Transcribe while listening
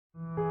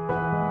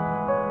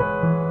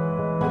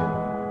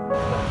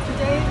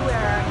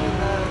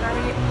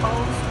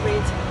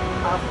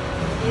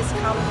this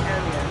common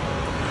area.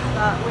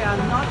 But we are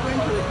not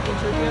going to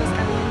introduce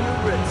any new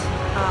routes.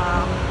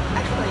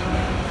 Actually,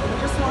 we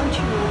just want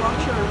to walk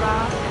you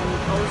around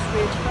Whampao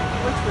Street,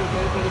 which will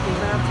be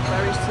developed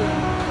very soon.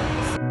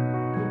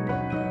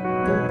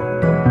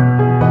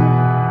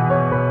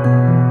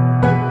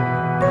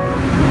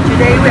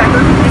 Today we are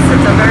going to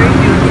visit a very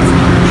unique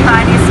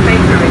Chinese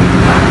bakery.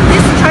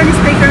 This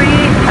Chinese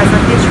bakery has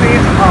a history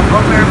of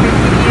over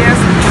 50 years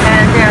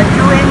and they are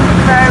doing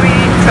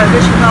very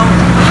traditional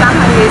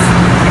Chinese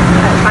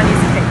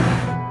cake.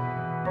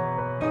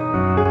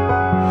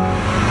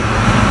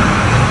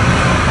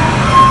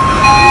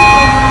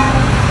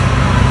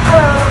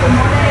 Hello, good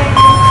morning.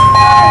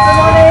 Good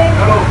morning.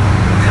 Hello.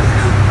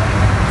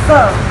 So,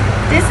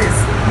 this is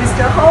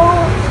Mr. Ho,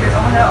 the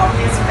owner of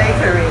this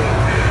bakery.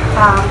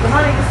 Good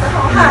morning, Mr.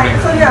 Ho. Hi.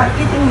 So you are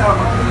eating your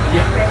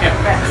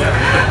breakfast.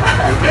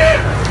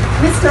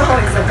 Mr. Ho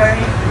is a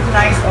very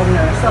nice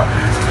owner. So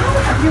how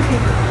have you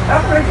been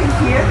operating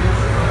here?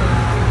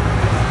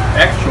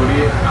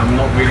 Actually, I'm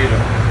not really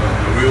the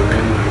real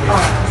owner.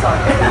 Oh,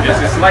 sorry.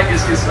 It's like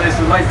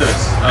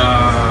this.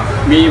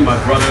 Me and my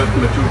brother,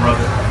 my two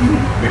brothers,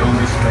 we own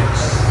this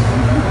place.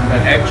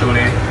 But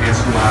actually,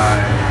 it's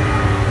my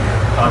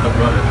other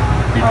brother.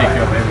 He take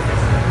care of everything.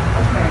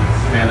 Okay.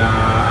 And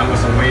I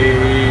was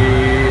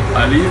away.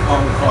 I leave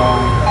Hong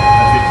Kong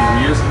for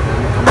 15 years.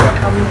 Come back.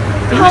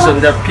 The reason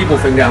that people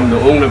think that I'm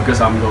the owner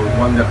because I'm the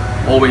one that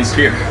always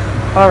here.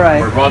 All right.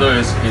 My brother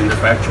is in the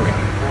factory.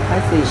 I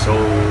see. So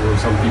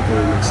some people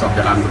mix up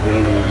that I'm the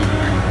only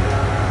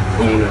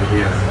owner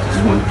here.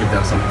 Just want to give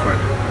them some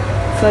credit.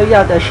 So you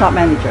are the shop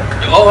manager.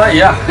 Oh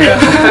yeah.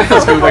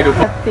 That's a good way to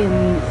put it. I've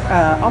been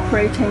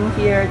operating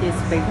here, this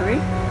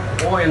bakery.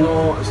 All in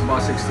all, it's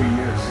about 60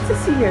 years.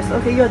 60 years.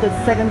 Okay, you're the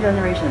second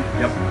generation.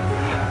 Yep.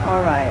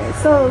 All right.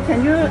 So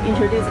can you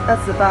introduce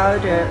us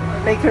about the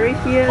bakery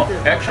here? Oh,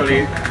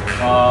 actually,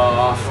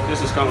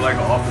 this is kind of like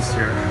an office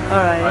here. All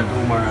right. I do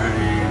my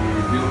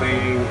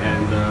billing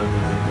and the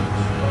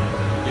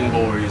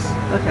invoice.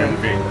 Okay.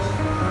 Everything.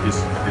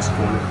 This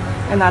corner.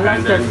 And I love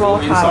and the then floor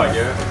go inside, tiles.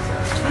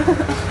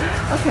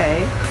 yeah.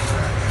 Okay.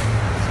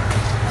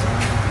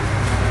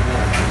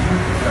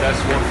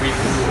 That's what we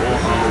do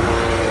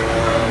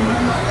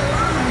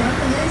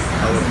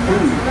our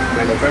food,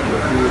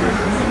 manufacturer food in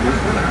this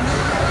place.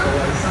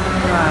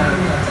 Right.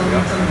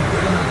 Yep.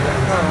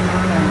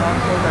 And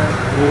also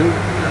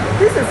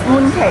this is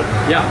mooncake.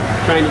 Yeah,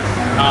 Chinese.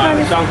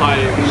 Shanghai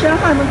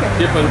mooncake.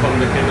 different from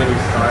the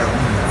Cantonese style.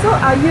 So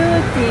are you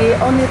the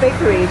only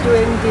bakery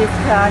doing this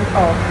kind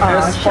of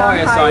As far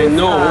as I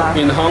know,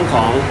 in Hong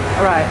Kong,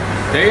 right.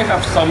 they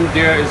have some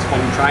there is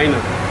from China.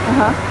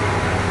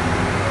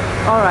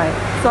 All right.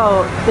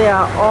 So they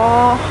are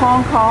all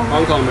Hong Kong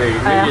made.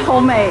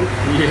 Homemade.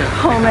 Yeah.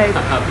 Homemade.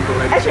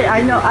 Like Actually,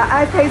 I know.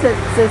 I tasted.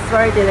 It's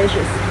very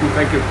delicious.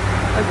 Thank you.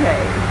 Okay.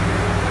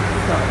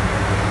 So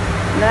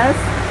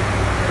let's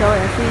go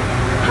and see.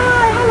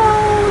 Hi. Hello.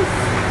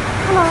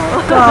 Hello.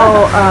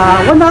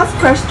 So one last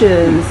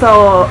question.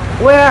 So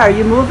where are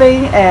you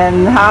moving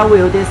and how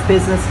will this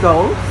business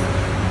go?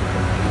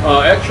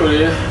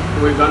 Actually,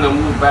 we're gonna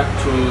move back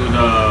to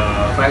the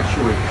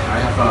factory.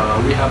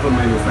 We have a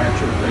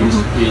manufacturing place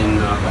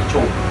in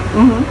Pachong.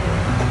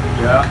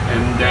 Yeah,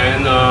 and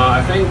then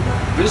I think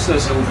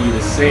business will be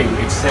the same,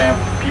 except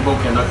people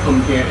cannot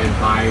come here and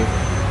buy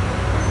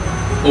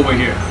over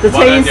here. The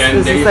taste then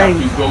is they the have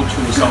same. to go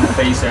to some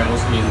place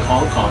else in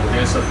Hong Kong.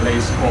 There's a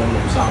place called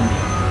Losambi.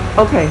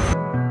 Okay.